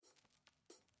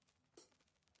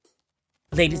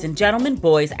Ladies and gentlemen,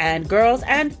 boys and girls,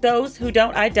 and those who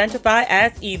don't identify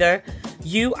as either,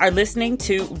 you are listening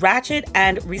to Ratchet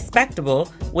and Respectable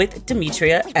with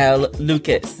Demetria L.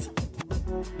 Lucas.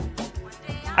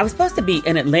 I was supposed to be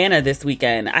in Atlanta this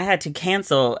weekend. I had to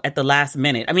cancel at the last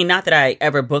minute. I mean, not that I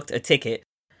ever booked a ticket.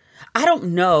 I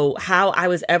don't know how I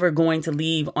was ever going to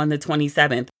leave on the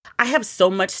 27th. I have so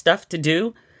much stuff to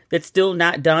do that's still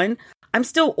not done. I'm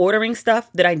still ordering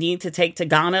stuff that I need to take to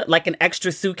Ghana, like an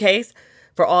extra suitcase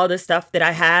for all the stuff that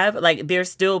I have. Like,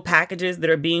 there's still packages that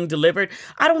are being delivered.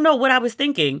 I don't know what I was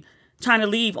thinking trying to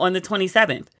leave on the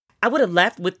 27th. I would have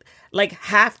left with like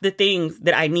half the things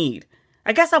that I need.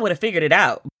 I guess I would have figured it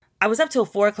out. I was up till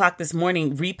 4 o'clock this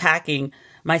morning repacking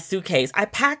my suitcase. I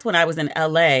packed when I was in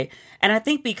LA, and I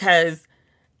think because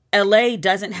LA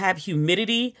doesn't have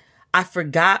humidity, I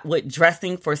forgot what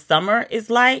dressing for summer is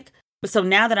like. So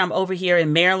now that I'm over here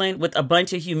in Maryland with a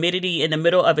bunch of humidity in the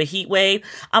middle of a heat wave,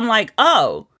 I'm like,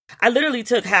 oh, I literally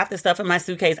took half the stuff in my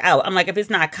suitcase out. I'm like, if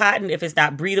it's not cotton, if it's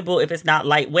not breathable, if it's not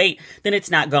lightweight, then it's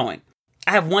not going.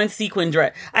 I have one sequin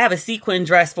dress. I have a sequin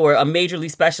dress for a majorly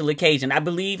special occasion. I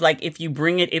believe like if you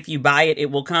bring it, if you buy it,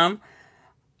 it will come.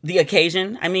 The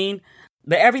occasion, I mean.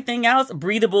 But everything else,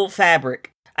 breathable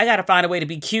fabric. I got to find a way to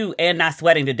be cute and not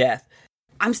sweating to death.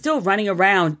 I'm still running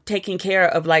around taking care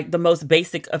of like the most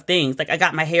basic of things. Like I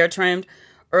got my hair trimmed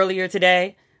earlier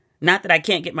today. Not that I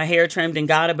can't get my hair trimmed in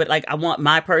Ghana, but like I want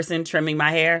my person trimming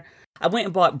my hair. I went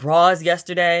and bought bras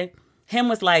yesterday. Him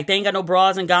was like, they ain't got no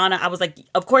bras in Ghana. I was like,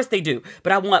 of course they do.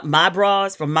 But I want my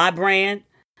bras from my brand.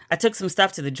 I took some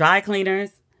stuff to the dry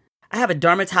cleaners. I have a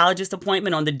dermatologist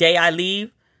appointment on the day I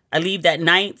leave. I leave that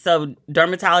night. So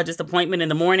dermatologist appointment in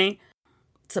the morning.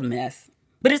 It's a mess.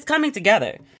 But it's coming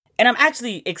together. And I'm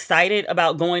actually excited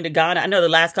about going to Ghana. I know the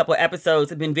last couple of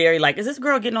episodes have been very like, is this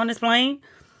girl getting on this plane?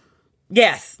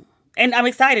 Yes. And I'm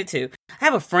excited to. I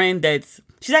have a friend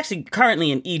she's actually currently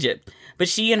in Egypt. But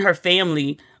she and her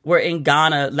family were in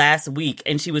Ghana last week,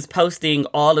 and she was posting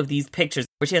all of these pictures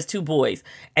where she has 2 boys,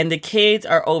 and the kids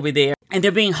are over there, and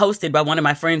they're being hosted by one of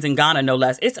my friends in Ghana, no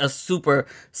less. It's a super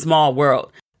small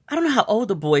world. I don't know how old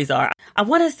the boys are. I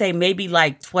want to say maybe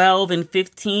like 12 and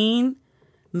 15,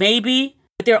 maybe.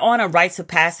 But they're on a rites of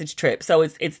passage trip. So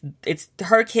it's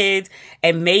her kids,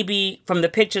 and maybe from the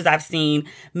pictures I've seen,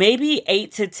 maybe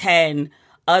 8 to 10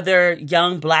 other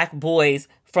young Black boys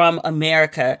from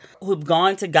America who've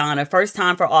gone to Ghana, first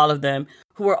time for all of them,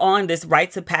 who are on this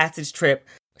rites of passage trip.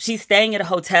 She's staying at a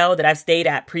hotel that I've stayed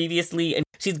at previously, and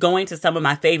she's going to some of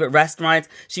my favorite restaurants.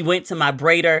 She went to my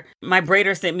braider. My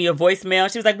braider sent me a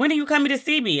voicemail. She was like, when are you coming to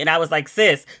see me? And I was like,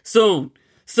 sis, soon.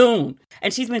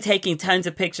 And she's been taking tons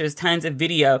of pictures, tons of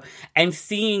video, and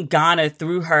seeing Ghana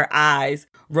through her eyes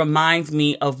reminds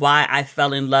me of why I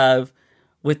fell in love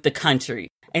with the country.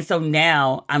 And so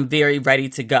now I'm very ready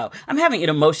to go. I'm having an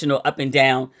emotional up and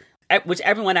down, which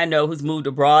everyone I know who's moved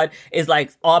abroad is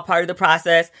like all part of the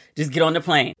process. Just get on the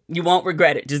plane. You won't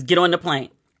regret it. Just get on the plane,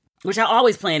 which I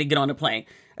always plan to get on the plane.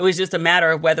 It was just a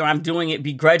matter of whether I'm doing it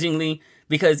begrudgingly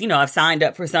because, you know, I've signed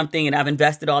up for something and I've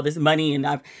invested all this money and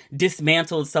I've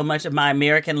dismantled so much of my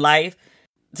American life.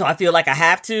 So I feel like I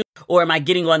have to, or am I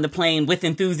getting on the plane with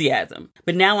enthusiasm?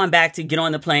 But now I'm back to get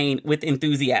on the plane with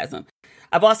enthusiasm.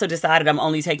 I've also decided I'm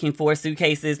only taking 4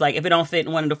 suitcases. Like if it don't fit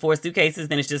in one of the 4 suitcases,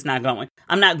 then it's just not going.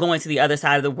 I'm not going to the other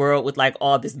side of the world with like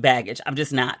all this baggage. I'm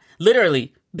just not.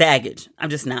 Literally baggage. I'm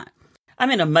just not.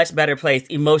 I'm in a much better place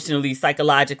emotionally,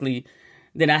 psychologically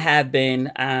than I have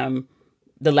been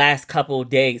the last couple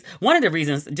days. One of the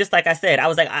reasons, just like I said, I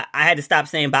was like, I had to stop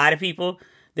saying bye to people,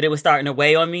 that it was starting to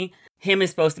weigh on me. Him is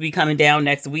supposed to be coming down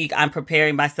next week. I'm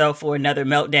preparing myself for another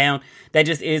meltdown. That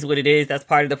just is what it is. That's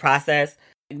part of the process.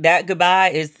 That goodbye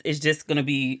is just going to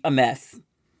be a mess.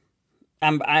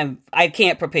 I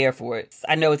can't prepare for it.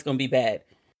 I know it's going to be bad.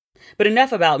 But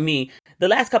enough about me. The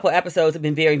last couple episodes have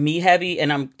been very me heavy,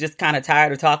 and I'm just kind of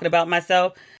tired of talking about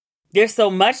myself. There's so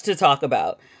much to talk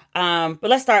about. But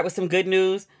let's start with some good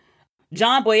news.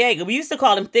 John Boyega. We used to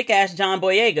call him thick ass John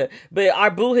Boyega, but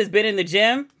our boo has been in the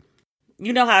gym.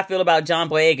 You know how I feel about John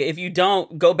Boyega. If you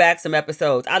don't, go back some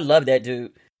episodes. I love that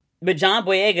dude. But John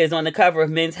Boyega is on the cover of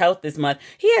Men's Health this month.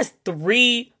 He has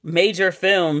 3 major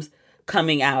films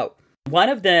coming out. One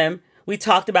of them we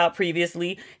talked about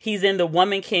previously. He's in The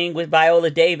Woman King with Viola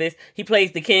Davis. He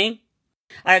plays the king.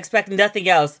 I expect nothing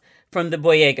else from the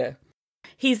Boyega.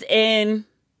 He's in...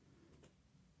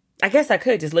 I guess I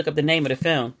could just look up the name of the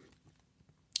film.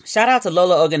 Shout out to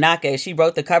Lola Ogunake. She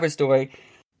wrote the cover story.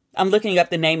 I'm looking up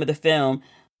the name of the film.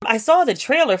 I saw the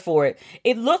trailer for it.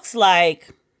 It looks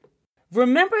like...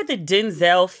 Remember the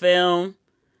Denzel film?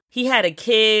 He had a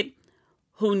kid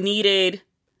who needed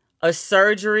a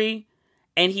surgery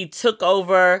and he took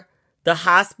over the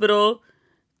hospital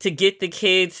to get the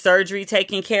kid's surgery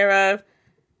taken care of.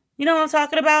 You know what I'm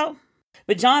talking about?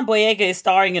 But John Boyega is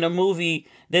starring in a movie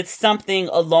that's something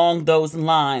along those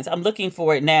lines. I'm looking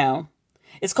for it now.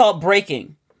 It's called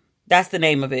Breaking. That's the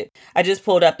name of it. I just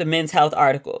pulled up the Men's Health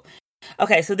article.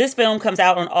 Okay, so this film comes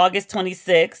out on August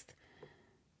 26th.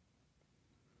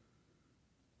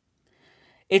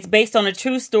 It's based on a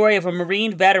true story of a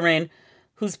Marine veteran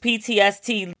whose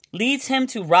PTSD leads him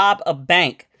to rob a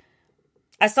bank.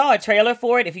 I saw a trailer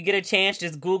for it. If you get a chance,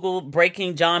 just Google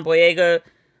Breaking John Boyega.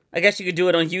 I guess you could do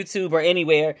it on YouTube or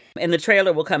anywhere, and the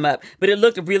trailer will come up. But it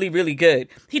looked really, really good.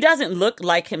 He doesn't look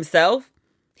like himself.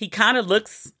 He kind of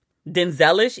looks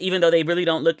Denzel-ish, even though they really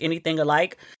don't look anything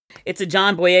alike. It's a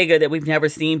John Boyega that we've never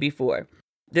seen before.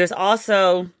 There's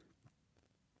also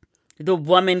The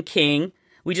Woman King.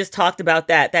 We just talked about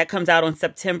that. That comes out on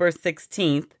September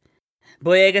 16th.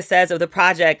 Boyega says of the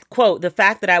project, quote, "The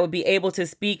fact that I would be able to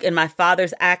speak in my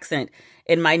father's accent,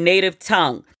 in my native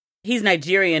tongue." He's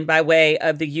Nigerian by way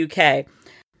of the UK.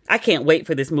 I can't wait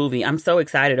for this movie. I'm so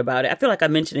excited about it. I feel like I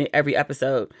mention it every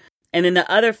episode. And then the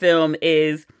other film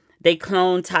is They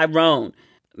Clone Tyrone.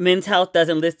 Men's Health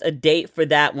doesn't list a date for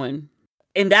that one.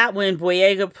 In that one,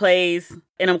 Boyega plays,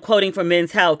 and I'm quoting from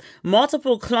Men's Health,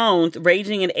 multiple clones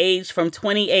ranging in age from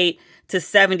 28 to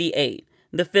 78.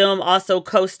 The film also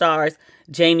co-stars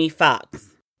Jamie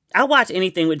Foxx. I'll watch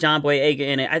anything with John Boyega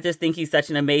in it. I just think he's such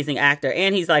an amazing actor.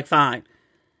 And he's like fine.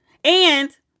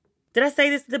 And, did I say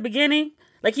this at the beginning?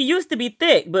 Like, he used to be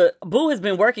thick, but Boo has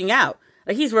been working out.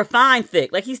 Like, he's refined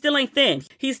thick. Like, he still ain't thin.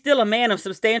 He's still a man of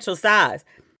substantial size.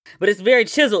 But it's very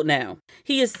chiseled now.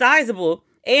 He is sizable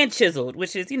and chiseled,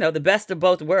 which is, the best of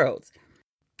both worlds.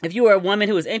 If you are a woman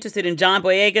who is interested in John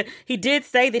Boyega, he did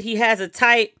say that he has a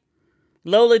type.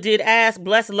 Lola did ask,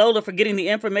 bless Lola for getting the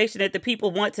information that the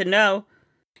people want to know.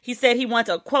 He said he wants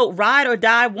a, quote, ride or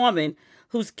die woman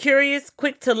who's curious,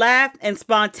 quick to laugh, and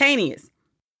spontaneous.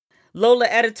 Lola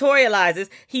editorializes.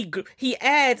 He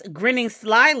adds, grinning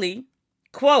slyly,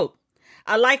 quote,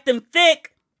 "I like them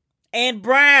thick and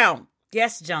brown."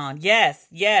 Yes, John. Yes,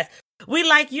 yes. We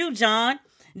like you, John.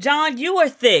 John, you are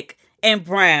thick and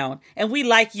brown, and we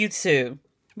like you too.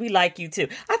 We like you too.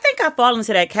 I think I fall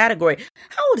into that category.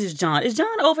 How old is John? Is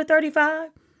John over 35?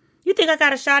 You think I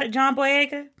got a shot at John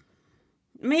Boyega?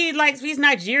 I mean, he's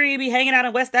Nigerian, be hanging out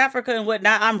in West Africa and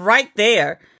whatnot. I'm right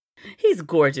there. He's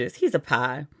gorgeous. He's a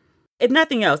pie. If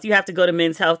nothing else, you have to go to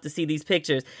Men's Health to see these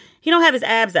pictures. He don't have his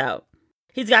abs out.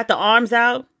 He's got the arms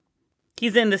out.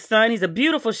 He's in the sun. He's a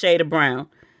beautiful shade of brown.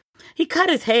 He cut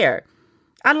his hair.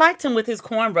 I liked him with his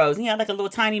cornrows. He had like a little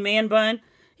tiny man bun.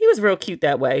 He was real cute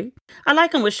that way. I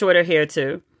like him with shorter hair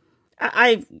too.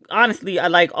 I honestly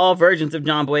like all versions of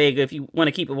John Boyega if you want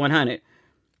to keep it 100.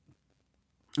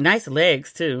 Nice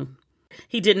legs too.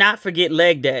 He did not forget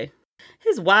leg day.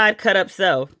 His wide cut up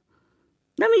self.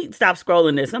 Let me stop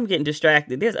scrolling this. I'm getting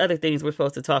distracted. There's other things we're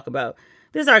supposed to talk about.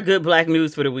 This is our good black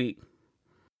news for the week.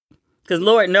 Because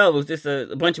Lord knows it's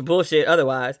a bunch of bullshit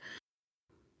otherwise.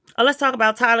 Oh, let's talk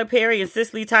about Tyler Perry and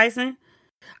Cicely Tyson.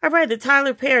 I read that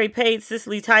Tyler Perry paid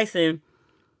Cicely Tyson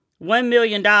 $1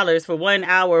 million for 1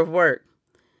 hour of work.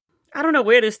 I don't know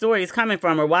where this story is coming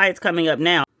from or why it's coming up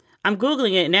now. I'm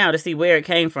Googling it now to see where it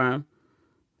came from.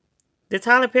 Did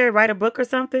Tyler Perry write a book or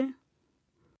something?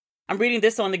 I'm reading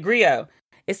this on the Griot.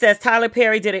 It says Tyler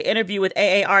Perry did an interview with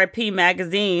AARP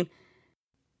magazine,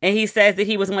 and he says that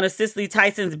he was one of Cicely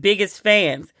Tyson's biggest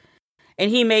fans,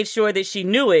 and he made sure that she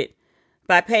knew it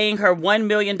by paying her $1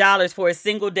 million for a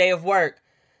single day of work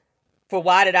for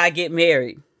Why Did I Get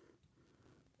Married?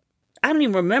 I don't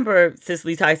even remember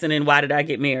Cicely Tyson and Why Did I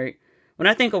Get Married? When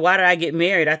I think of Why Did I Get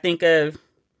Married, I think of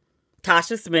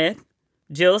Tasha Smith,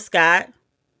 Jill Scott,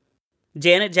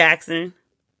 Janet Jackson.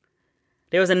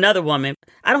 There was another woman.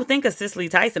 I don't think of Cicely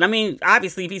Tyson. I mean,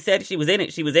 obviously, if he said she was in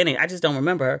it, she was in it. I just don't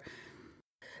remember her.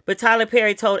 But Tyler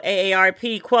Perry told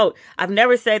AARP, quote, "I've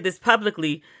never said this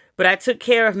publicly, but I took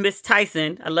care of Miss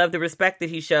Tyson. I love the respect that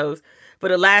he shows for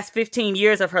the last 15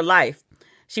 years of her life.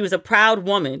 She was a proud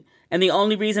woman. And the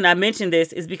only reason I mention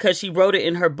this is because she wrote it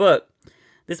in her book.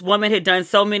 This woman had done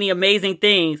so many amazing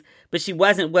things, but she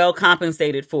wasn't well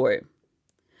compensated for it."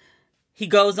 He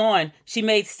goes on, she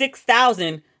made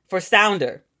 $6,000 for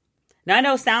Sounder. Now, I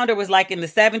know Sounder was like in the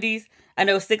 70s. I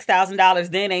know $6,000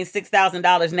 then ain't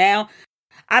 $6,000 now.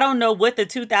 I don't know what the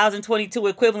 2022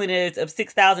 equivalent is of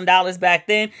 $6,000 back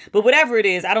then, but whatever it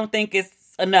is, I don't think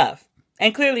it's enough.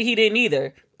 And clearly he didn't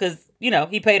either, because,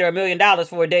 he paid her $1 million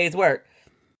for a day's work.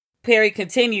 Perry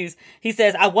continues, he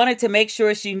says, "I wanted to make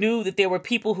sure she knew that there were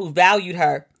people who valued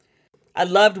her. I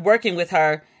loved working with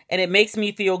her, and it makes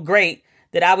me feel great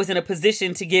that I was in a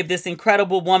position to give this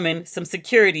incredible woman some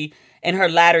security in her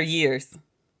latter years.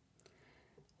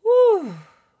 Whew.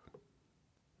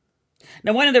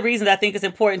 Now, one of the reasons I think it's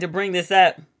important to bring this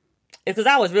up is because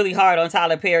I was really hard on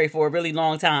Tyler Perry for a really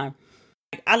long time.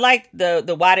 I liked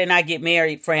the Why Didn't I Get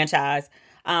Married franchise,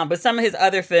 but some of his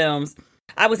other films,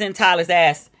 I was in Tyler's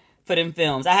ass for them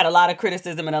films. I had a lot of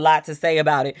criticism and a lot to say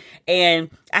about it, and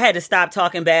I had to stop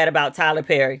talking bad about Tyler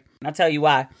Perry. And I'll tell you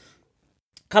why. A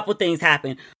couple things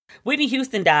happened. Whitney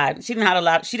Houston died. She didn't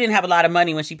have a lot of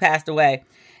money when she passed away,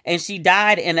 and she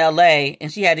died in L.A.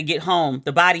 and she had to get home.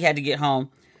 The body had to get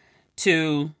home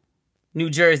to New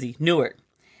Jersey, Newark,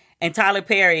 and Tyler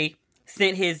Perry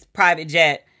sent his private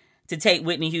jet to take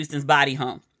Whitney Houston's body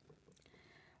home.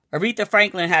 Aretha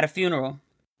Franklin had a funeral,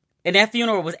 and that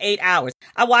funeral was 8 hours.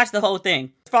 I watched the whole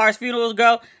thing. As far as funerals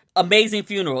go, amazing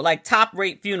funeral, like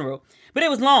top-rate funeral. But it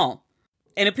was long.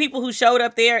 And the people who showed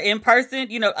up there in person,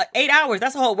 8 hours,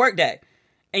 that's a whole work day.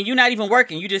 And you're not even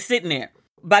working, you're just sitting there.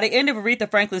 By the end of Aretha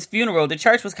Franklin's funeral, the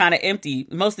church was kind of empty,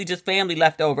 mostly just family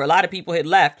left over. A lot of people had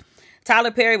left.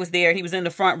 Tyler Perry was there, he was in the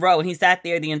front row, and he sat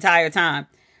there the entire time.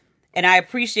 And I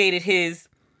appreciated his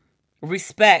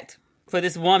respect for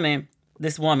this woman,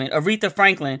 Aretha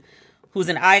Franklin, who's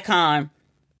an icon,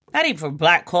 not even for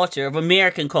Black culture, of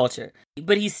American culture.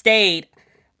 But he stayed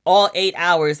all 8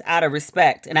 hours out of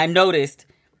respect. And I noticed,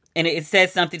 and it said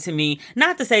something to me,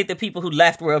 not to say that the people who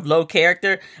left were of low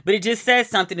character, but it just says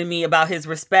something to me about his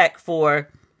respect for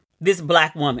this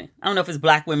Black woman. I don't know if it's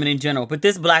Black women in general, but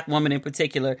this Black woman in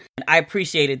particular. I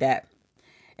appreciated that.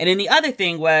 And then the other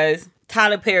thing was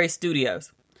Tyler Perry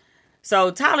Studios.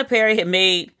 So Tyler Perry had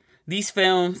made these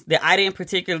films that I didn't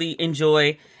particularly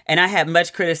enjoy and I had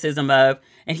much criticism of,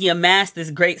 and he amassed this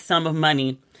great sum of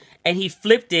money and he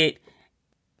flipped it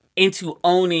into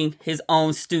owning his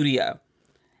own studio.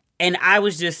 And I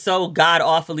was just so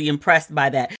god-awfully impressed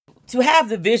by that. To have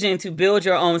the vision to build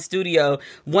your own studio,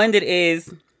 one that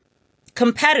is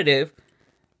competitive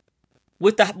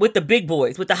with the big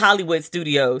boys, with the Hollywood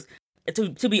studios,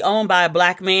 to be owned by a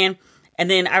Black man. And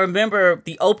then I remember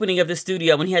the opening of the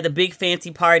studio when he had the big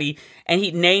fancy party and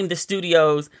he named the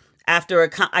studios after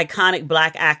iconic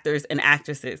Black actors and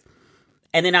actresses.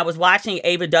 And then I was watching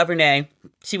Ava DuVernay.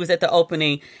 She was at the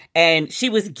opening and she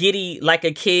was giddy like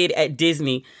a kid at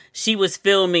Disney. She was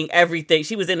filming everything.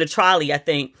 She was in the trolley, I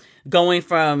think, going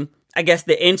from, I guess,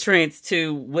 the entrance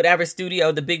to whatever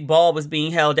studio the big ball was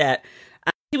being held at.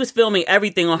 She was filming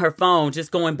everything on her phone, just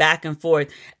going back and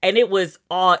forth. And it was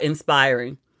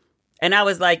awe-inspiring. And I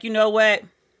was like, you know what?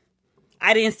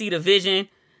 I didn't see the vision.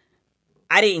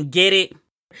 I didn't get it.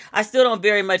 I still don't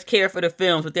very much care for the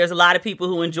films, but there's a lot of people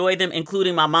who enjoy them,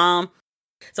 including my mom.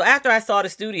 So after I saw the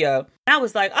studio, I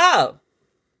was like, oh,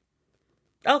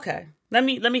 okay, let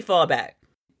me fall back.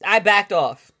 I backed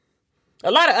off.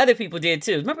 A lot of other people did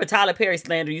too. Remember, Tyler Perry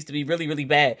slander used to be really, really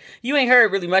bad. You ain't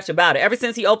heard really much about it. Ever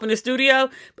since he opened the studio,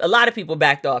 a lot of people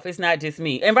backed off. It's not just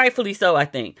me. And rightfully so, I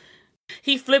think.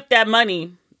 He flipped that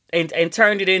money and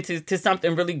turned it into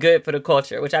something really good for the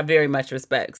culture, which I very much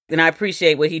respect. And I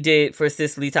appreciate what he did for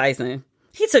Cicely Tyson.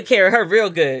 He took care of her real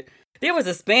good. There was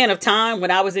a span of time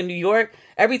when I was in New York,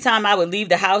 every time I would leave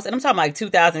the house, and I'm talking like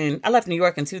 2000, I left New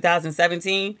York in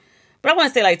 2017, but I want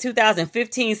to say like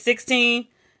 2015, 16,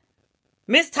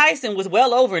 Miss Tyson was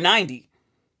well over 90.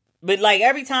 But like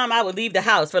every time I would leave the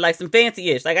house for like some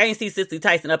fancy-ish, like I didn't see Cicely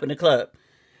Tyson up in the club.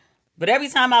 But every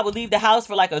time I would leave the house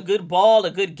for like a good ball,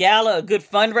 a good gala, a good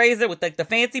fundraiser with like the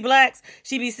fancy Blacks,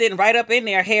 she'd be sitting right up in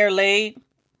there, hair laid.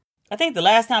 I think the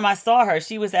last time I saw her,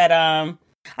 she was at, I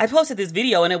posted this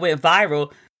video and it went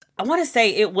viral. I want to say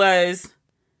it was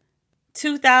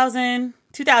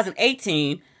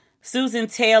 2018. Susan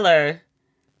Taylor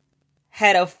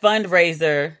had a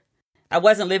fundraiser. I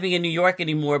wasn't living in New York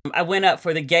anymore. I went up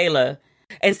for the gala.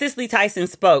 And Cicely Tyson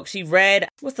spoke. She read,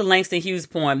 what's the Langston Hughes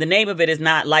poem? The name of it is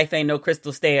not Life Ain't No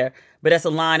Crystal Stair, but that's a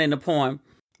line in the poem.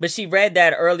 But she read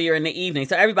that earlier in the evening.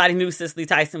 So everybody knew Cicely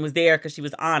Tyson was there because she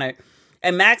was honored.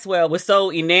 And Maxwell was so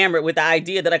enamored with the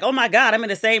idea that like, oh my God, I'm in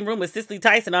the same room with Cicely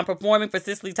Tyson. I'm performing for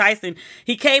Cicely Tyson.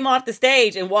 He came off the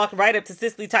stage and walked right up to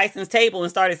Cicely Tyson's table and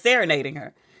started serenading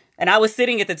her. And I was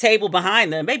sitting at the table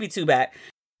behind them, maybe two back.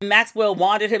 Maxwell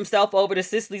wandered himself over to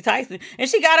Cicely Tyson and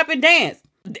she got up and danced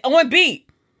on beat.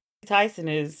 Tyson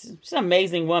she's an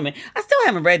amazing woman. I still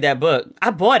haven't read that book. I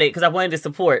bought it because I wanted to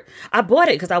support.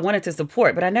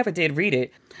 But I never did read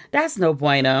it. That's no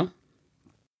bueno.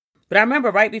 But I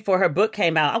remember right before her book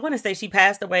came out, I want to say she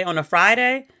passed away on a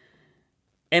Friday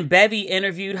and Bevy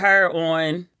interviewed her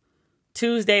on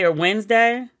Tuesday or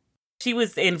Wednesday. She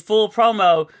was in full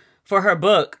promo for her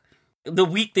book the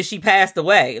week that she passed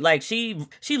away. Like she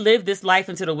lived this life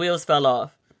until the wheels fell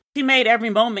off. She made every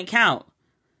moment count.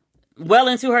 Well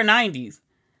into her 90s.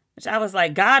 Which I was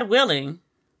like, God willing.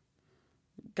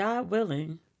 God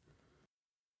willing.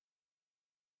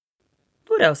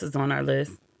 What else is on our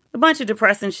list? A bunch of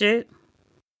depressing shit.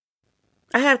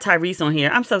 I have Tyrese on here.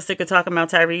 I'm so sick of talking about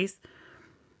Tyrese.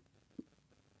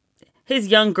 His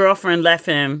young girlfriend left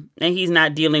him and he's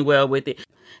not dealing well with it.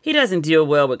 He doesn't deal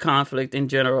well with conflict in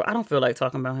general. I don't feel like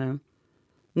talking about him.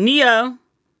 Neo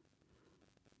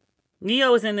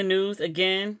is in the news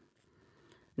again.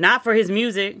 Not for his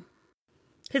music.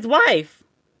 His wife.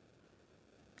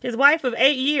 His wife of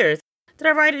 8 years. Did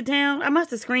I write it down? I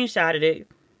must have screenshotted it.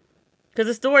 Because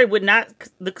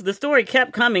the story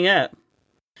kept coming up.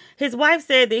 His wife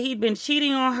said that he'd been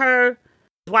cheating on her.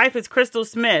 His wife is Crystal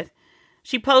Smith.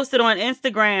 She posted on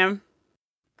Instagram,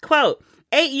 quote,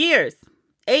 8 years.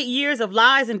 8 years of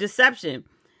lies and deception.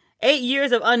 8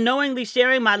 years of unknowingly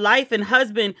sharing my life and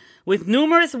husband with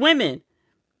numerous women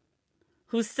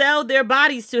who sell their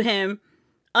bodies to him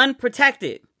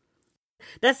unprotected.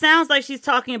 That sounds like she's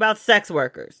talking about sex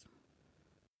workers.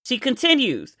 She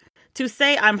continues, to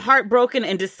say I'm heartbroken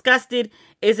and disgusted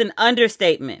is an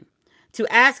understatement. To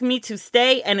ask me to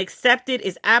stay and accept it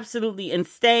is absolutely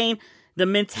insane. The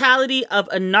mentality of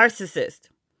a narcissist.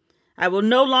 I will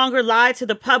no longer lie to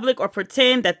the public or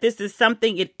pretend that this is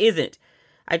something it isn't.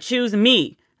 I choose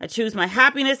me. I choose my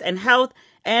happiness and health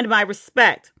and my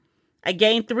respect. I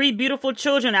gained 3 beautiful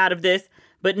children out of this,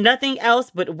 but nothing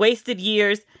else but wasted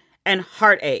years and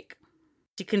heartache.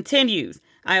 She continues,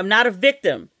 I am not a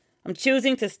victim. I'm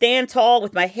choosing to stand tall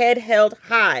with my head held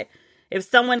high. If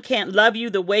someone can't love you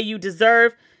the way you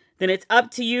deserve, then it's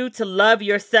up to you to love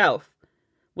yourself.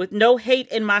 With no hate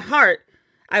in my heart,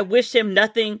 I wish him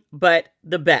nothing but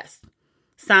the best.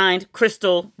 Signed,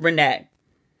 Crystal Renee.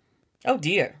 Oh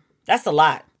dear, that's a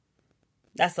lot.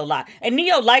 That's a lot. And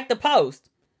Neo liked the post.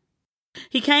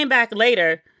 He came back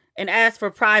later and asked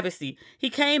for privacy. He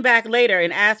came back later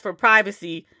and asked for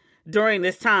privacy during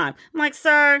this time. I'm like,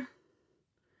 sir,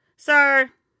 I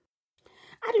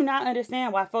do not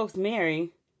understand why folks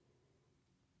marry.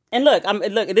 And look,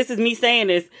 this is me saying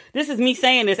this. This is me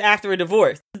saying this after a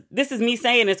divorce. This is me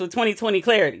saying this with 2020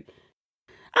 clarity.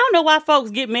 I don't know why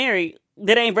folks get married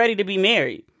that ain't ready to be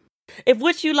married. If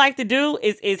what you like to do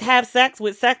is have sex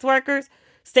with sex workers,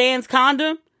 sans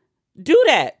condom, do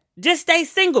that. Just stay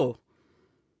single.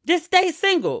 Just stay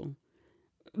single.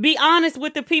 Be honest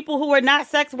with the people who are not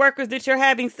sex workers that you're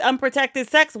having unprotected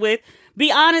sex with.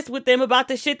 Be honest with them about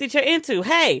the shit that you're into.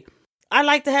 Hey, I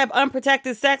like to have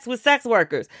unprotected sex with sex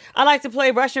workers. I like to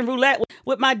play Russian roulette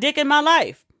with my dick in my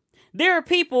life. There are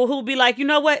people who'll be like, you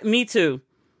know what? Me too.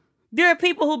 There are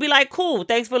people who'll be like, cool,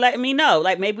 thanks for letting me know.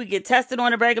 Like maybe we get tested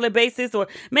on a regular basis, or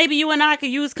maybe you and I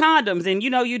could use condoms and,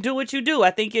 you do what you do.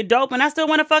 I think you're dope and I still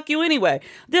want to fuck you anyway.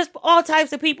 There's all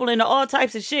types of people into all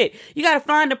types of shit. You got to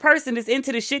find the person that's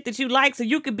into the shit that you like so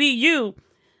you could be you,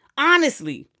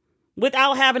 honestly,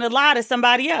 without having to lie to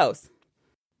somebody else.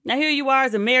 Now, here you are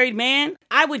as a married man.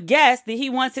 I would guess that he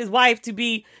wants his wife to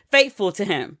be faithful to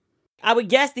him. I would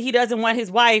guess that he doesn't want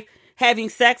his wife having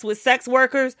sex with sex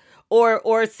workers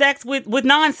or sex with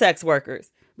non-sex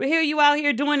workers. But here you out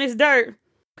here doing this dirt.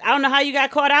 I don't know how you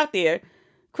got caught out there.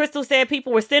 Crystal said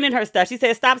people were sending her stuff. She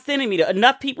said, stop sending me.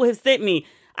 Enough people have sent me.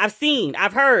 I've seen,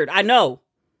 I've heard, I know.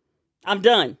 I'm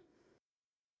done.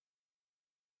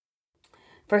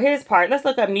 For his part, let's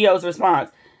look up Neo's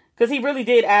response. Because he really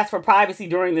did ask for privacy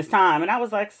during this time. And I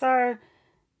was like, sir.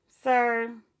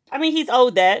 I mean, he's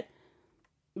owed that.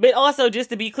 But also, just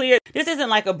to be clear, this isn't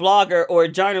like a blogger or a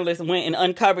journalist went and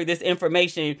uncovered this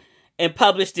information and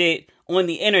published it on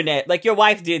the internet. Like, your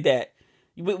wife did that.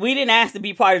 We didn't ask to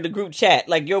be part of the group chat.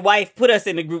 Like, your wife put us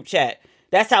in the group chat.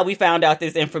 That's how we found out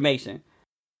this information.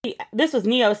 This was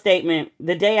Neo's statement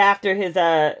the day after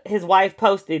his wife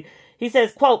posted. He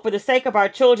says, quote, for the sake of our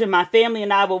children, my family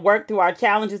and I will work through our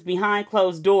challenges behind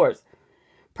closed doors.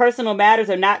 Personal matters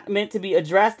are not meant to be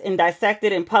addressed and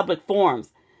dissected in public forums.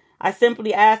 I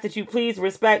simply ask that you please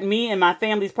respect me and my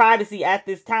family's privacy at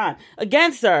this time.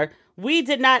 Again, sir, we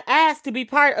did not ask to be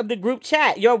part of the group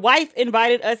chat. Your wife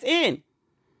invited us in.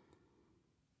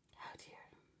 Oh, dear.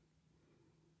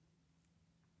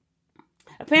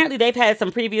 Apparently, they've had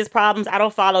some previous problems. I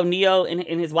don't follow Neo and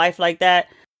his wife like that.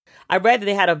 I read that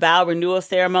they had a vow renewal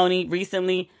ceremony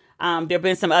recently. There have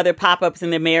been some other pop-ups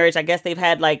in their marriage. I guess they've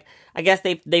had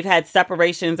they've had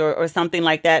separations or something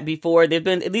like that before. There've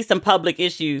been at least some public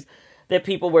issues that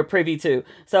people were privy to.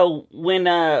 So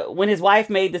when his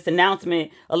wife made this announcement,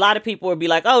 a lot of people would be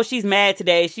like, "Oh, she's mad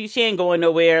today. She ain't going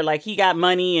nowhere. Like he got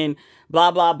money and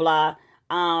blah blah blah."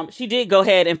 she did go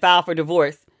ahead and file for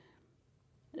divorce.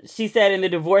 She said in the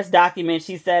divorce document,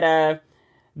 she said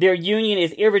their union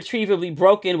is irretrievably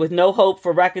broken with no hope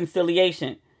for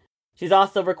reconciliation. She's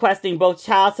also requesting both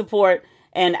child support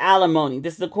and alimony.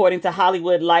 This is according to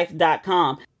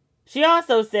HollywoodLife.com. She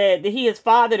also said that he has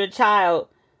fathered a child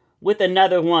with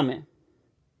another woman.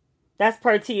 That's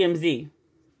per TMZ,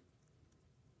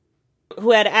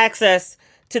 who had access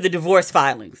to the divorce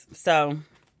filings. So,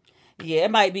 yeah,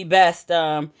 it might be best.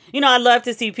 I love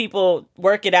to see people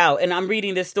work it out. And I'm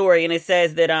reading this story, and it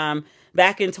says that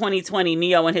back in 2020,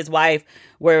 Neo and his wife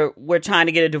were trying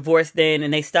to get a divorce then,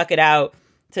 and they stuck it out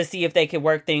to see if they could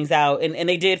work things out. And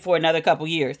they did for another couple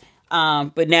years.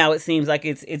 But now it seems like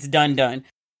it's done.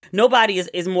 Nobody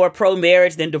is more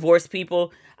pro-marriage than divorced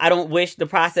people. I don't wish the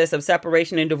process of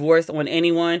separation and divorce on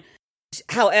anyone.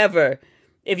 However,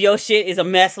 if your shit is a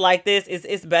mess like this,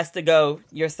 it's best to go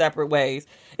your separate ways.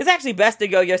 It's actually best to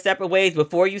go your separate ways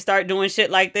before you start doing shit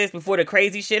like this, before the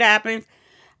crazy shit happens.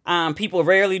 People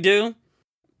rarely do.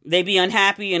 They be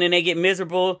unhappy and then they get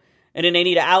miserable and then they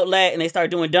need an outlet and they start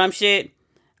doing dumb shit.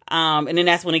 And then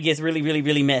that's when it gets really, really,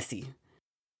 really messy.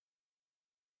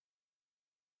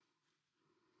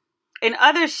 In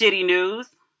other shitty news,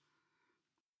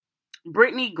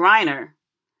 Brittany Griner,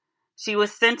 she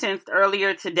was sentenced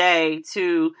earlier today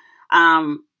to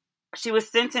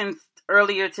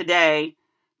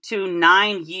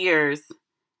 9 years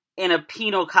in a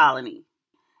penal colony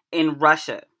in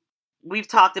Russia. We've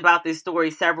talked about this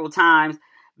story several times.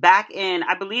 Back in,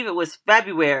 I believe it was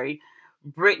February,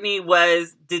 Brittany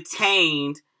was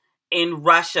detained in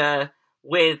Russia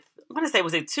with, I want to say,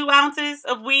 was it 2 ounces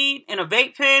of weed in a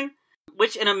vape pen?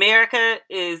 Which in America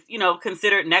is,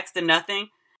 considered next to nothing.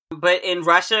 But in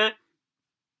Russia,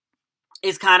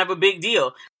 is kind of a big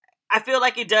deal. I feel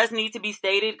like it does need to be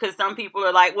stated because some people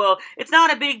are like, well, it's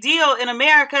not a big deal in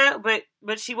America,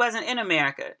 but she wasn't in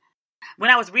America.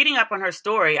 When I was reading up on her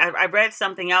story, I read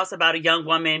something else about a young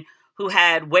woman who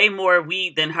had way more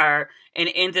weed than her and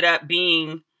ended up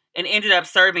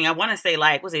serving, I want to say,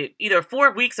 like, was it either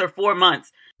 4 weeks or 4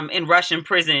 months in Russian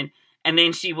prison. And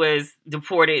then she was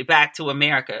deported back to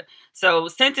America. So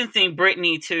sentencing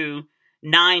Brittany to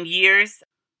 9 years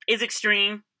is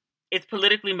extreme. It's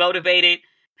politically motivated.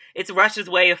 It's Russia's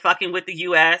way of fucking with the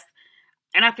U.S.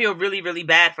 And I feel really, really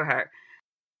bad for her.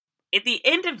 At the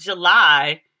end of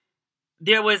July,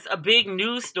 there was a big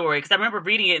news story because I remember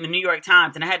reading it in the New York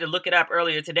Times and I had to look it up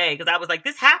earlier today because I was like,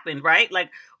 this happened, right? Like,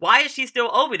 why is she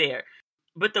still over there?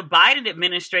 But the Biden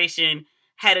administration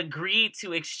had agreed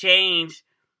to exchange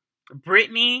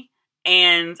Brittany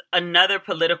and another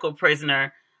political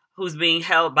prisoner who's being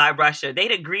held by Russia.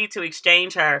 They'd agreed to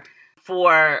exchange her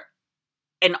for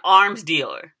an arms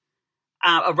dealer,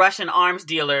 a Russian arms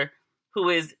dealer who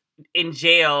is in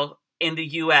jail in the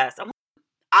U.S.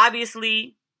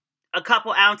 Obviously, a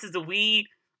couple ounces of weed,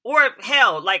 or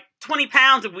hell, like 20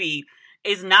 pounds of weed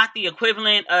is not the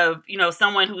equivalent of,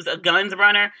 someone who's a guns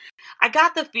runner. I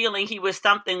got the feeling he was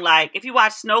something like, if you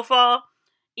watch Snowfall,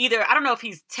 either, I don't know if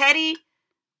he's Teddy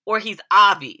or he's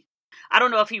Avi. I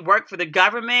don't know if he worked for the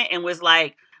government and was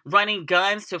like running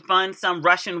guns to fund some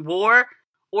Russian war,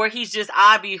 or he's just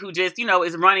Avi who just,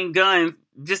 is running guns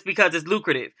just because it's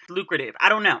lucrative. I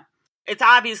don't know. It's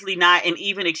obviously not an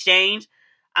even exchange.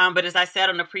 But as I said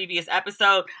on the previous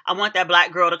episode, I want that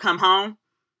black girl to come home.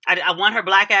 I want her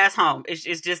black ass home.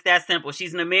 It's just that simple.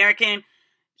 She's an American.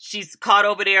 She's caught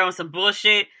over there on some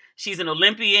bullshit. She's an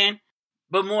Olympian.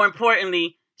 But more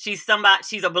importantly, she's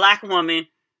a black woman.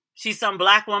 She's some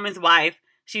black woman's wife.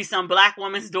 She's some black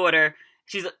woman's daughter.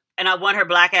 And I want her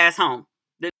black ass home.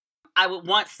 I would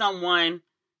want someone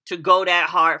to go that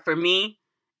hard for me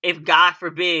if, God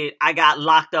forbid, I got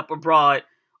locked up abroad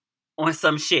on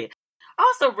some shit. I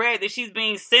also read that she's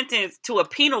being sentenced to a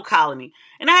penal colony.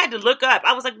 And I had to look up.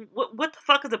 I was like, what the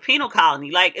fuck is a penal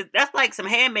colony? Like, that's like some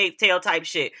Handmaid's Tale type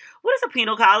shit. What is a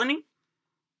penal colony?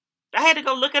 I had to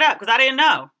go look it up because I didn't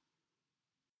know.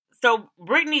 So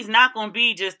Brittany's not going to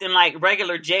be just in like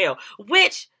regular jail,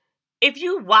 which if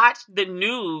you watch the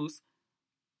news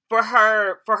for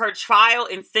her trial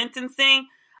and sentencing,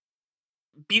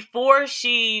 before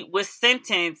she was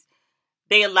sentenced,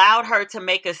 they allowed her to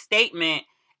make a statement.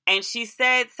 And she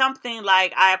said something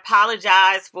like, I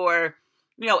apologize for,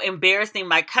 embarrassing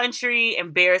my country,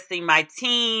 embarrassing my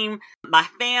team, my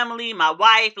family, my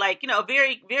wife, like,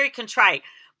 very, very contrite.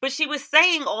 But she was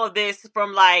saying all this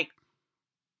from like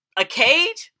a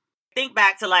cage. Think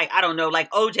back to like, I don't know, like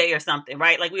OJ or something,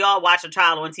 right? Like we all watch a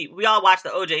trial on TV. We all watch the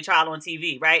OJ trial on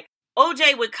TV, right?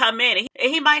 OJ would come in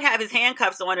and he might have his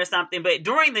handcuffs on or something, but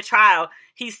during the trial,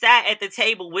 he sat at the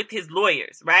table with his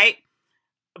lawyers, right?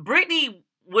 Brittany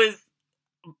was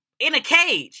in a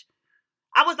cage.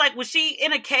 I was like, was she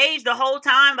in a cage the whole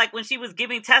time? Like when she was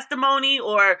giving testimony,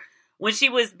 or when she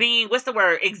was being, what's the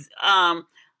word?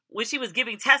 When she was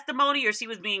giving testimony, or she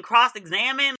was being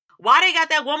cross-examined. Why they got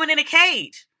that woman in a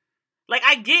cage? Like,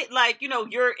 I get, like, you know,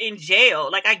 you're in jail.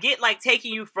 Like, I get, like,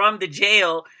 taking you from the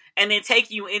jail and then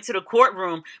taking you into the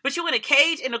courtroom. But you in a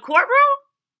cage in the courtroom?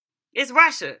 It's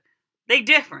Russia. They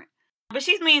different. But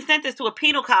she's being sentenced to a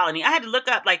penal colony. I had to look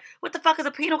up, like, what the fuck is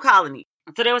a penal colony?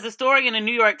 So there was a story in the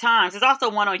New York Times. There's also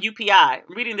one on UPI.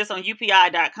 I'm reading this on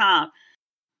UPI.com.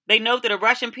 They note that a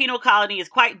Russian penal colony is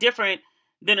quite different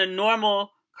than a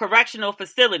normal correctional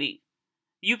facility.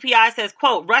 UPI says,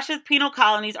 quote, Russia's penal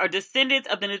colonies are descendants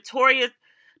of the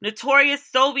notorious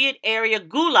Soviet-era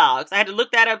gulags. I had to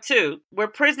look that up too, where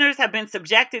prisoners have been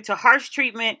subjected to harsh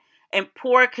treatment and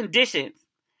poor conditions.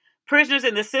 Prisoners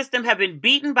in the system have been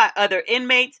beaten by other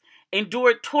inmates,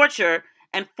 endured torture,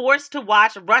 and forced to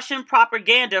watch Russian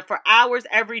propaganda for hours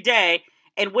every day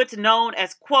and what's known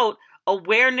as, quote,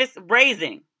 awareness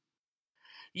raising.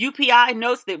 UPI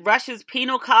notes that Russia's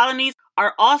penal colonies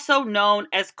are also known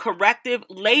as corrective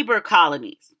labor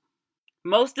colonies.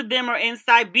 Most of them are in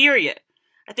Siberia.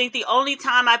 I think the only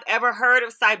time I've ever heard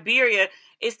of Siberia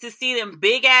is to see them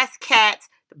big-ass cats,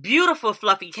 beautiful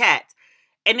fluffy cats,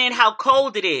 and then how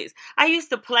cold it is. I used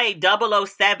to play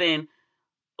 007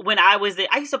 when I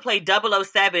used to play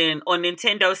 007 on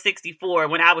Nintendo 64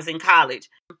 when I was in college.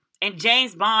 And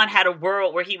James Bond had a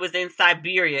world where he was in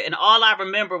Siberia, and all I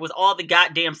remember was all the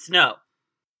goddamn snow.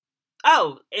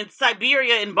 Oh, in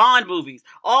Siberia in Bond movies,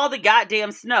 all the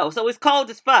goddamn snow. So it's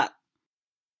cold as fuck.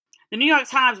 The New York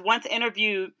Times once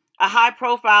interviewed a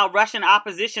high-profile Russian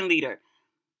opposition leader.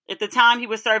 At the time, he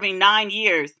was serving 9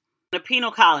 years in a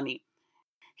penal colony.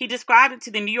 He described it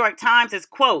to the New York Times as,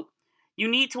 quote, you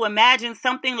need to imagine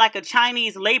something like a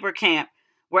Chinese labor camp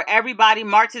where everybody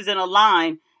marches in a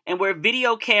line and where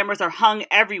video cameras are hung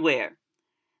everywhere.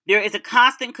 There is a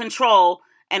constant control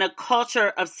and a culture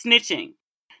of snitching.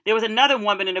 There was another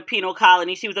woman in a penal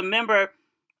colony. She was a member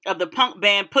of the punk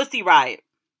band Pussy Riot.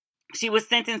 She was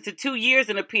sentenced to 2 years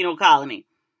in a penal colony.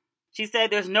 She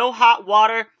said there's no hot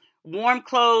water, warm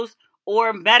clothes,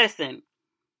 or medicine.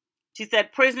 She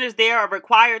said prisoners there are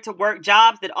required to work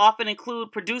jobs that often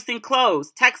include producing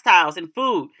clothes, textiles, and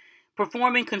food,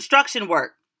 performing construction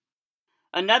work.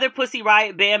 Another Pussy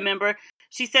Riot band member,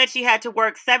 she said she had to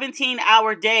work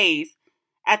 17-hour days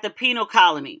at the penal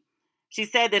colony. She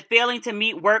said that failing to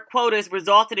meet work quotas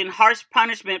resulted in harsh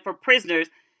punishment for prisoners,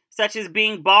 such as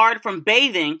being barred from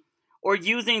bathing or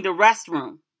using the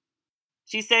restroom.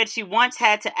 She said she once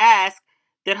had to ask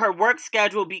that her work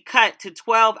schedule be cut to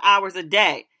 12 hours a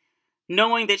day,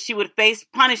 knowing that she would face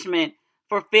punishment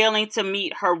for failing to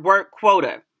meet her work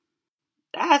quota.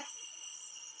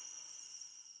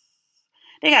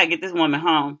 They gotta get this woman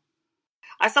home.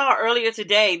 I saw earlier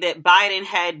today that Biden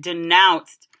had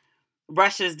denounced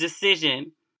Russia's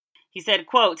decision. He said,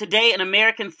 quote, today an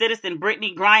American citizen,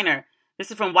 Brittany Griner, this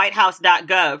is from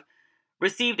whitehouse.gov,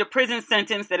 received a prison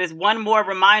sentence that is one more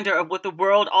reminder of what the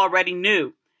world already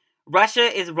knew. Russia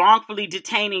is wrongfully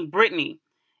detaining Brittany.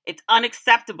 It's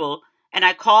unacceptable, and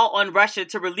I call on Russia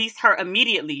to release her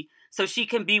immediately so she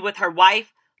can be with her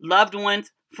wife, loved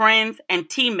ones, friends, and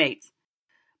teammates.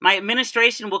 My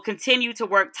administration will continue to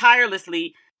work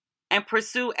tirelessly and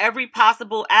pursue every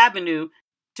possible avenue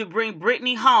to bring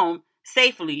Brittany home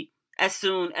safely as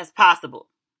soon as possible.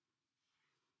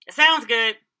 It sounds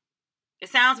good. It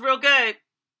sounds real good.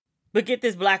 But get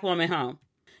this black woman home.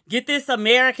 Get this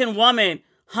American woman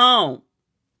home.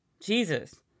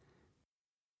 Jesus.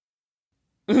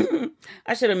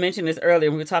 I should have mentioned this earlier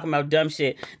when we were talking about dumb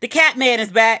shit. The cat man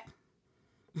is back.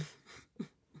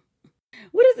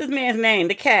 What is this man's name?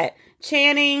 The cat.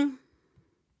 Channing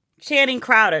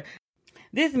Crowder.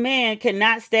 This man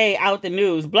cannot stay out the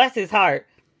news. Bless his heart.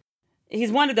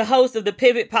 He's one of the hosts of the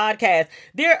Pivot podcast.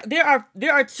 There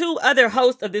are 2 other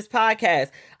hosts of this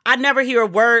podcast. I never hear a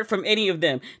word from any of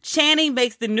them. Channing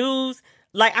makes the news,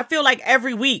 like, I feel like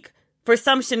every week for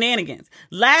some shenanigans.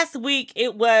 Last week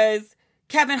it was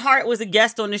Kevin Hart was a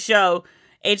guest on the show,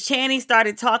 and Channing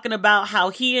started talking about how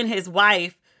he and his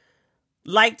wife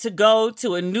like to go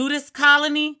to a nudist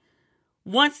colony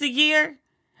once a year.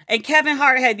 And Kevin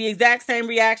Hart had the exact same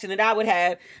reaction that I would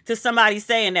have to somebody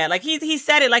saying that. Like, he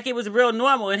said it like it was real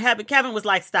normal, and Kevin was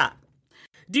like, stop.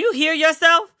 Do you hear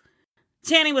yourself?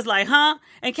 Channing was like, huh?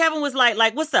 And Kevin was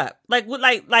like, what's up? Like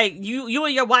you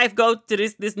and your wife go to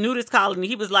this nudist colony.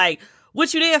 He was like,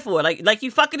 what you there for? Like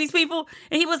you fucking these people?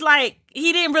 And he was like,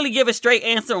 he didn't really give a straight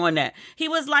answer on that. He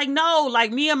was like, no,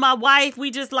 like me and my wife,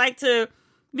 we just like to,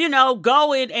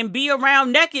 go and be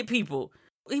around naked people.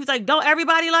 He was like, don't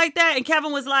everybody like that? And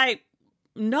Kevin was like,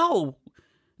 no.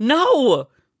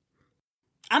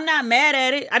 I'm not mad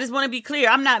at it. I just want to be clear.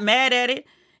 I'm not mad at it.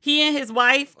 He and his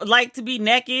wife like to be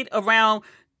naked around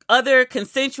other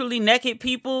consensually naked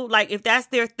people. Like, if that's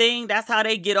their thing, that's how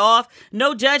they get off.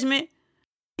 No judgment.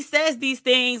 He says these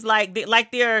things like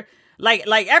they're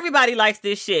like everybody likes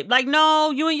this shit. Like,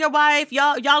 no, you and your wife,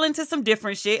 y'all into some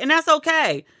different shit, and that's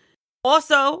okay.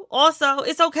 Also,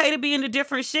 it's okay to be into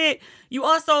different shit. You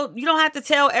don't have to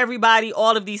tell everybody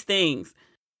all of these things.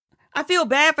 I feel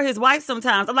bad for his wife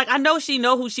sometimes. I'm like, I know she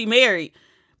know who she married.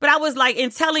 But I was like, in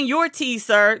telling your tea,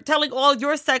 sir, telling all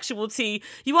your sexual tea,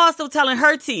 you also telling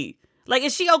her tea. Like,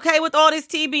 is she okay with all this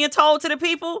tea being told to the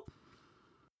people?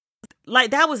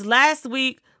 Like, that was last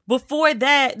week. Before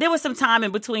that, there was some time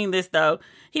in between this, though.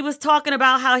 He was talking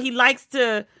about how he likes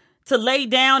to lay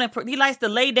down, and he likes to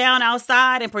lay down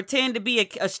outside and pretend to be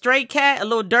a stray cat, a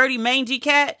little dirty, mangy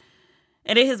cat.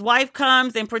 And then his wife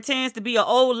comes and pretends to be an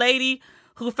old lady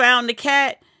who found the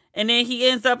cat. And then he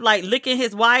ends up like licking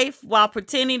his wife while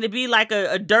pretending to be like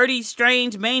a dirty,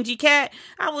 strange, mangy cat.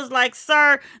 I was like,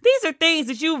 sir, these are things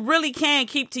that you really can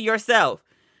keep to yourself.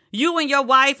 You and your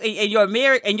wife and your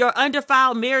marriage and your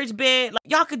undefiled marriage bed, like,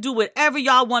 y'all could do whatever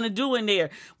y'all want to do in there.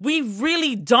 We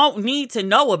really don't need to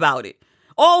know about it.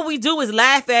 All we do is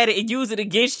laugh at it and use it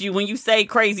against you when you say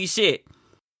crazy shit.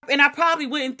 And I probably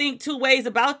wouldn't think two ways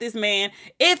about this man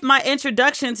if my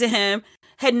introduction to him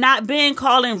had not been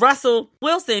calling Russell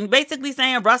Wilson, basically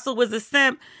saying Russell was a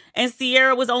simp and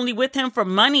Sierra was only with him for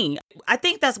money. I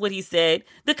think that's what he said.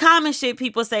 The common shit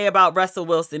people say about Russell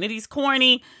Wilson, that he's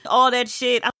corny, all that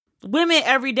shit. Women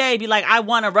every day be like, I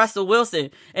want a Russell Wilson.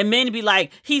 And men be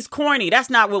like, he's corny. That's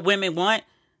not what women want.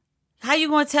 How you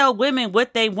going to tell women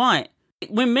what they want?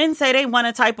 When men say they want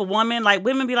a type of woman, like,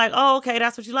 women be like, oh, okay,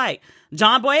 that's what you like.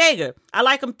 John Boyega, I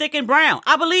like him thick and brown.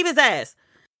 I believe his ass.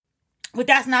 But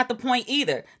that's not the point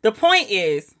either. The point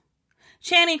is,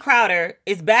 Channing Crowder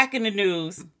is back in the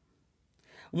news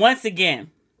once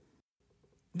again.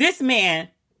 This man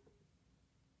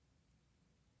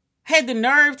had the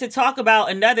nerve to talk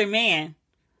about another man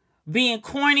being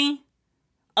corny,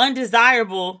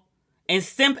 undesirable, and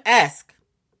simp-esque.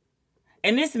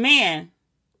 And this man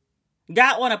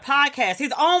got on a podcast,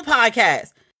 his own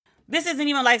podcast. This isn't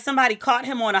even like somebody caught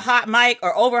him on a hot mic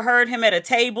or overheard him at a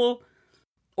table.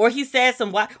 Or he said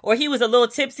or he was a little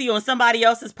tipsy on somebody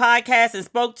else's podcast and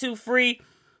spoke too free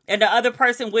and the other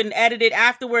person wouldn't edit it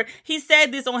afterward. He said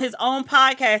this on his own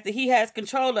podcast that he has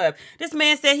control of. This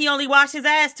man said he only washed his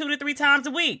ass 2 to 3 times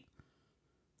a week.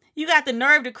 You got the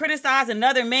nerve to criticize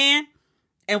another man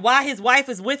and why his wife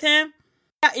is with him?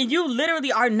 And you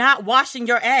literally are not washing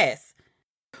your ass.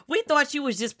 We thought you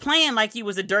was just playing like you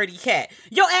was a dirty cat.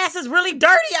 Your ass is really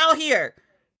dirty out here.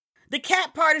 The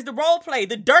cat part is the role play.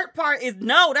 The dirt part is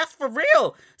no, that's for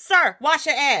real. Sir, wash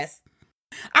your ass.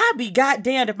 I'd be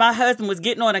goddamned if my husband was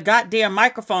getting on a goddamn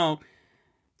microphone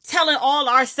telling all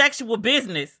our sexual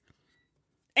business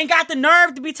and got the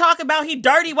nerve to be talking about he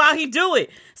dirty while he do it.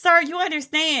 Sir, you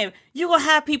understand, you gonna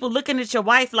have people looking at your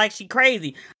wife like she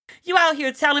crazy. You out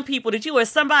here telling people that you are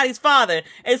somebody's father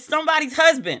and somebody's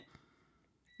husband.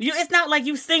 It's not like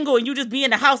you single and you just be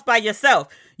in the house by yourself.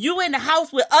 You in the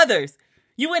house with others.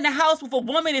 You in the house with a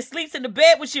woman that sleeps in the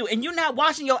bed with you and you not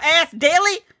washing your ass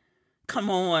daily? Come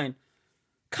on.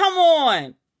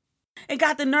 And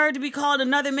got the nerve to be called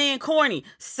another man corny.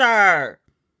 Sir.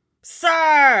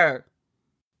 I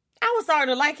was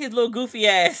starting to like his little goofy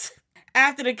ass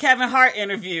after the Kevin Hart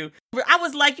interview. I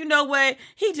was like, you know what?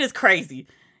 He just crazy.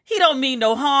 He don't mean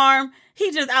no harm.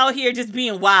 He just out here just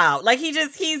being wild. Like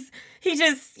he's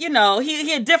you know,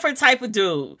 he a different type of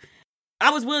dude. I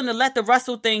was willing to let the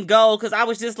Russell thing go because I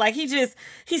was just like, he's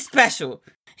special.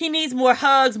 He needs more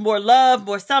hugs, more love,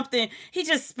 more something. He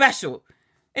just special.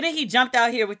 And then he jumped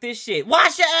out here with this shit.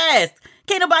 Wash your ass.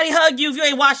 Can't nobody hug you if you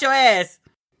ain't wash your ass.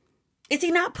 Is he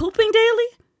not pooping daily?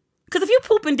 Because if you're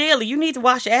pooping daily, you need to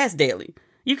wash your ass daily.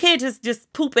 You can't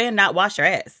just poop and not wash your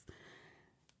ass.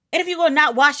 And if you're going to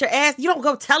not wash your ass, you don't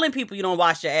go telling people you don't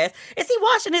wash your ass. Is he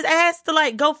washing his ass to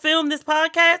like go film this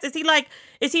podcast?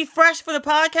 Is he fresh for the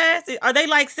podcast? Are they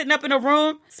like sitting up in a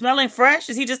room smelling fresh?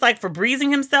 Is he just like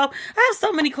Febrezing himself? I have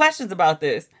so many questions about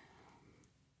this.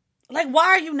 Like, why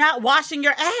are you not washing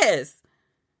your ass?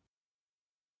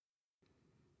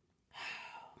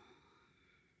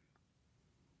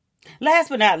 Last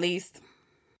but not least,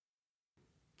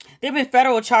 there have been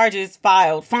federal charges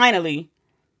filed, finally,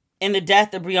 in the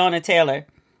death of Breonna Taylor.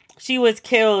 She was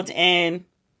killed in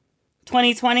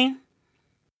 2020.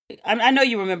 I know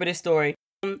you remember this story.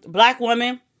 Black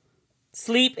woman,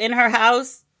 sleep in her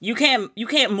house. You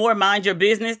can't more mind your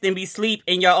business than be sleep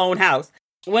in your own house.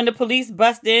 when the police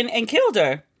bust in and killed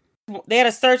her. They had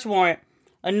a search warrant,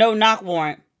 a no-knock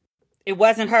warrant. It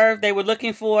wasn't her they were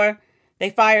looking for. They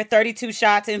fired 32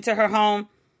 shots into her home.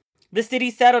 The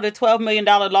city settled a $12 million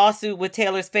lawsuit with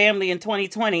Taylor's family in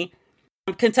 2020.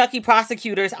 Kentucky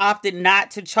prosecutors opted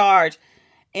not to charge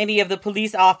any of the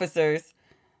police officers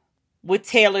with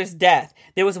Taylor's death.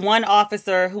 There was one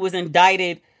officer who was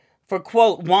indicted for,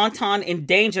 quote, wanton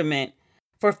endangerment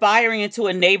for firing into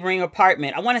a neighboring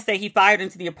apartment. I want to say he fired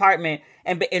into the apartment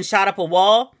and shot up a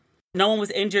wall. No one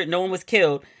was injured. No one was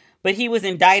killed. But he was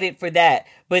indicted for that.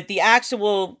 But the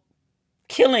actual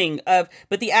killing of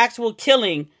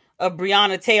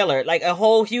Breonna Taylor, like a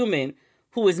whole human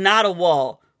who is not a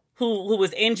wall, who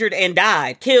was injured and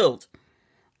died, killed.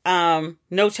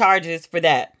 No charges for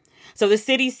that. So the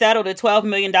city settled a $12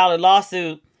 million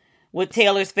lawsuit with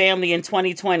Taylor's family in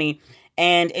 2020.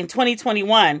 And in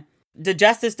 2021, the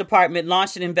Justice Department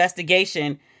launched an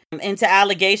investigation into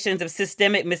allegations of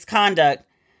systemic misconduct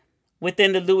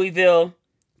within the Louisville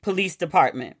Police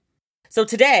Department. So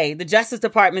today, the Justice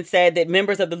Department said that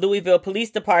members of the Louisville Police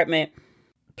Department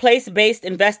Place-Based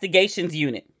Investigations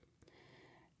Unit.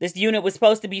 This unit was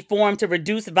supposed to be formed to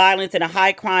reduce violence in a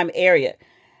high-crime area.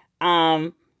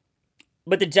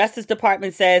 But the Justice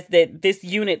Department says that this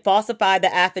unit falsified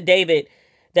the affidavit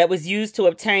that was used to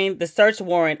obtain the search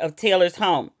warrant of Taylor's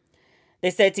home. They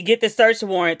said to get the search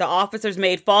warrant, the officers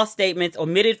made false statements,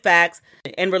 omitted facts,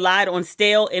 and relied on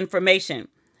stale information.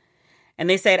 And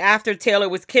they said after Taylor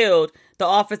was killed, the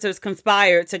officers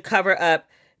conspired to cover up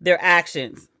their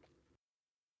actions.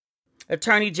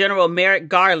 Attorney General Merrick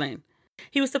Garland,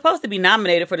 he was supposed to be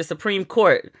nominated for the Supreme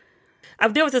Court.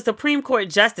 There was a Supreme Court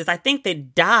justice, I think,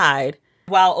 that died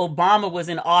while Obama was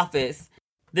in office.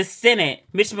 The Senate,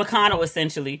 Mitch McConnell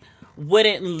essentially,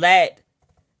 wouldn't let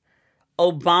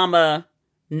Obama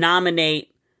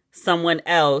nominate someone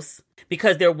else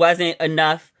because there wasn't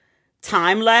enough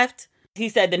time left. He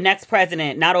said the next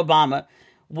president, not Obama,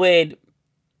 would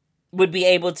be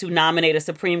able to nominate a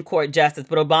Supreme Court justice,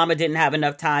 but Obama didn't have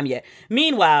enough time yet.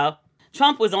 Meanwhile,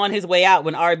 Trump was on his way out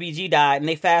when RBG died, and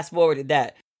they fast forwarded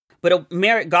that. But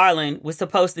Merrick Garland was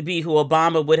supposed to be who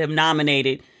Obama would have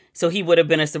nominated, so he would have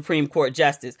been a Supreme Court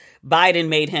justice. Biden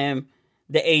made him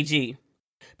the AG.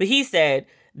 But he said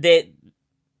that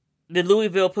the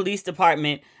Louisville Police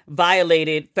Department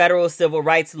violated federal civil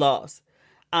rights laws.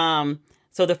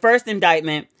 So the first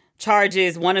indictment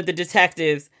charges one of the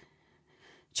detectives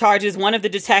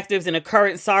and a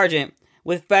current sergeant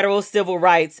with federal civil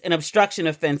rights and obstruction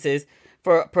offenses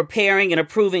for preparing and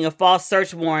approving a false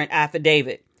search warrant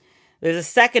affidavit. There's a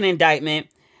second indictment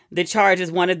that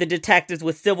charges one of the detectives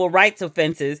with civil rights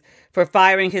offenses for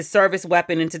firing his service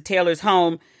weapon into Taylor's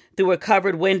home through a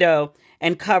covered window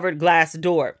and covered glass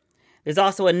door. There's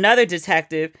also another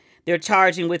detective they're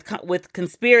charging with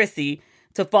conspiracy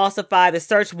to falsify the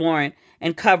search warrant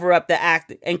and cover up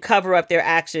their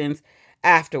actions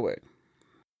afterward.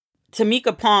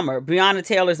 Tamika Palmer, Breonna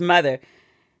Taylor's mother,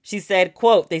 she said,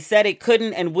 quote, "They said it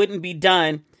couldn't and wouldn't be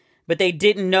done, but they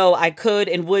didn't know I could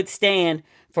and would stand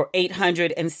for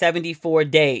 874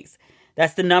 days.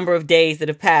 That's the number of days that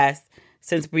have passed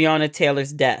since Breonna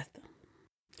Taylor's death.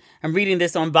 I'm reading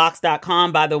this on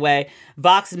Vox.com, by the way.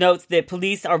 Vox notes that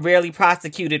police are rarely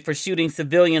prosecuted for shooting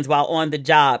civilians while on the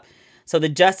job, so the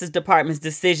Justice Department's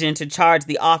decision to charge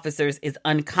the officers is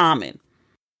uncommon.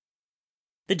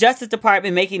 The Justice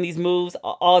Department making these moves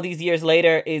all these years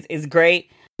later is great.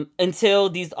 Until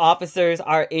these officers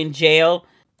are in jail,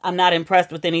 I'm not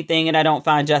impressed with anything and I don't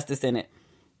find justice in it.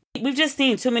 We've just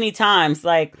seen too many times,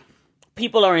 like,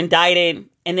 people are indicted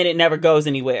and then it never goes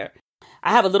anywhere.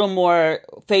 I have a little more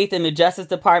faith in the Justice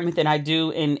Department than I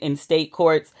do in state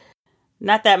courts.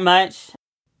 Not that much.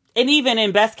 And even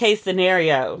in best case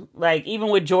scenario, like even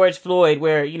with George Floyd,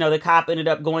 where, the cop ended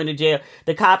up going to jail,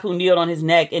 the cop who kneeled on his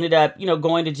neck ended up,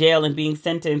 going to jail and being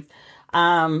sentenced.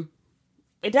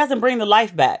 It doesn't bring the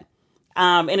life back.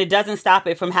 And it doesn't stop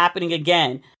it from happening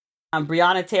again.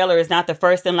 Breonna Taylor is not the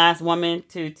first and last woman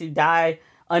to die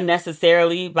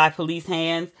unnecessarily by police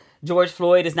hands. George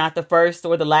Floyd is not the first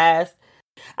or the last.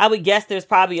 I would guess there's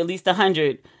probably at least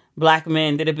 100 black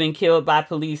men that have been killed by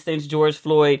police since George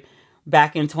Floyd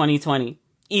back in 2020.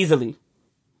 Easily.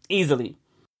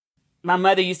 My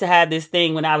mother used to have this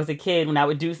thing when I was a kid. When I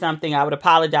would do something, I would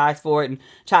apologize for it and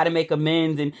try to make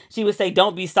amends. And she would say,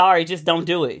 don't be sorry, just don't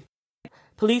do it.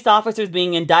 Police officers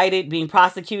being indicted, being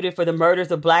prosecuted for the murders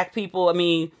of black people. I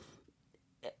mean,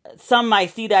 some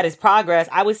might see that as progress.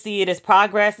 I would see it as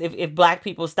progress if black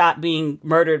people stopped being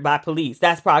murdered by police.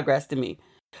 That's progress to me.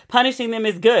 Punishing them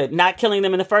is good. Not killing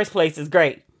them in the first place is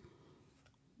great.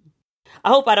 I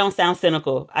hope I don't sound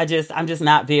cynical. I'm just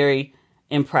not very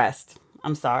impressed.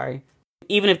 I'm sorry.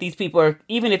 Even if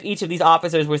each of these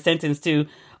officers were sentenced to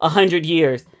 100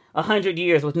 years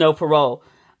with no parole,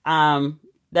 that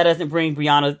doesn't bring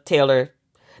Breonna Taylor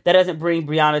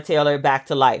back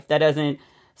to life. That doesn't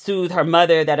soothe her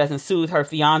mother. That doesn't soothe her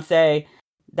fiance.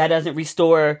 That doesn't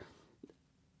restore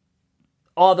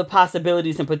all the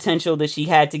possibilities and potential that she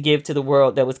had to give to the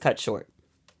world that was cut short.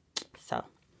 So,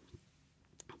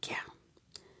 yeah.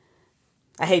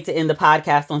 I hate to end the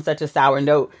podcast on such a sour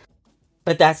note,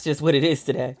 but that's just what it is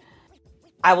today.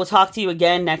 I will talk to you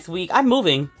again next week. I'm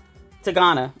moving to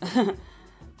Ghana.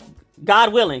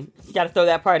 God willing. You got to throw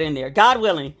that part in there. God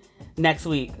willing, next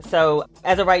week. So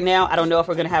as of right now, I don't know if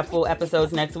we're going to have full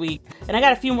episodes next week. And I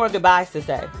got a few more goodbyes to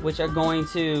say, which are going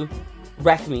to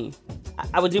wreck me.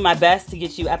 I will do my best to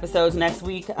get you episodes next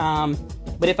week.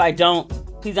 But if I don't,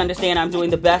 please understand I'm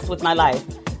doing the best with my life.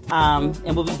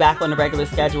 And we'll be back on the regular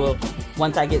schedule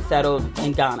once I get settled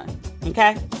in Ghana.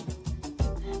 Okay?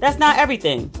 That's not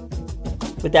everything,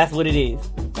 but that's what it is.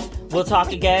 We'll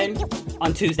talk again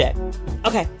on Tuesday.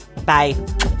 Okay, bye.